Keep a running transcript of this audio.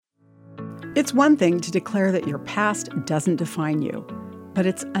It's one thing to declare that your past doesn't define you, but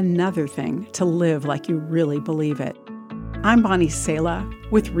it's another thing to live like you really believe it. I'm Bonnie Sala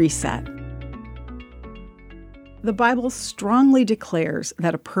with Reset. The Bible strongly declares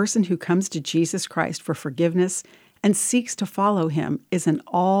that a person who comes to Jesus Christ for forgiveness and seeks to follow him is an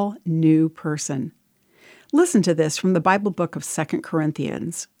all-new person. Listen to this from the Bible book of 2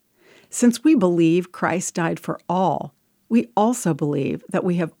 Corinthians. Since we believe Christ died for all, we also believe that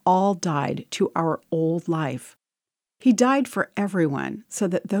we have all died to our old life. He died for everyone so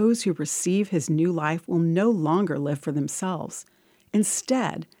that those who receive his new life will no longer live for themselves.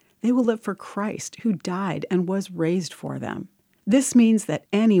 Instead, they will live for Christ who died and was raised for them. This means that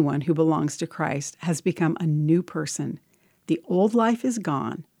anyone who belongs to Christ has become a new person. The old life is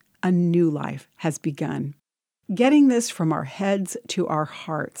gone. A new life has begun. Getting this from our heads to our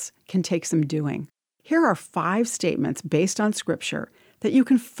hearts can take some doing. Here are 5 statements based on Scripture that you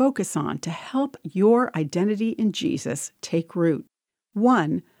can focus on to help your identity in Jesus take root.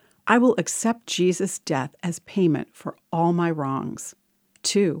 1, I will accept Jesus' death as payment for all my wrongs.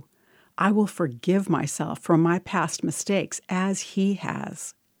 2, I will forgive myself for my past mistakes as he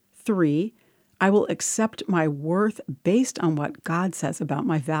has. 3, I will accept my worth based on what God says about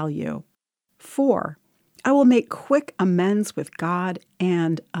my value. 4, I will make quick amends with God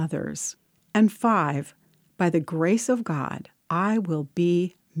and others. And 5, by the grace of God, I will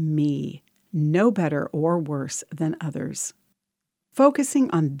be me, no better or worse than others.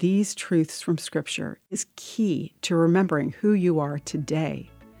 Focusing on these truths from Scripture is key to remembering who you are today.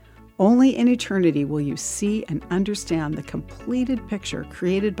 Only in eternity will you see and understand the completed picture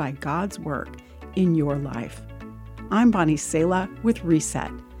created by God's work in your life. I'm Bonnie Sala with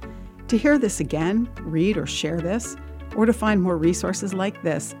Reset. To hear this again, read or share this, or to find more resources like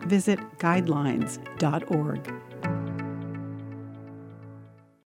this, visit guidelines.org.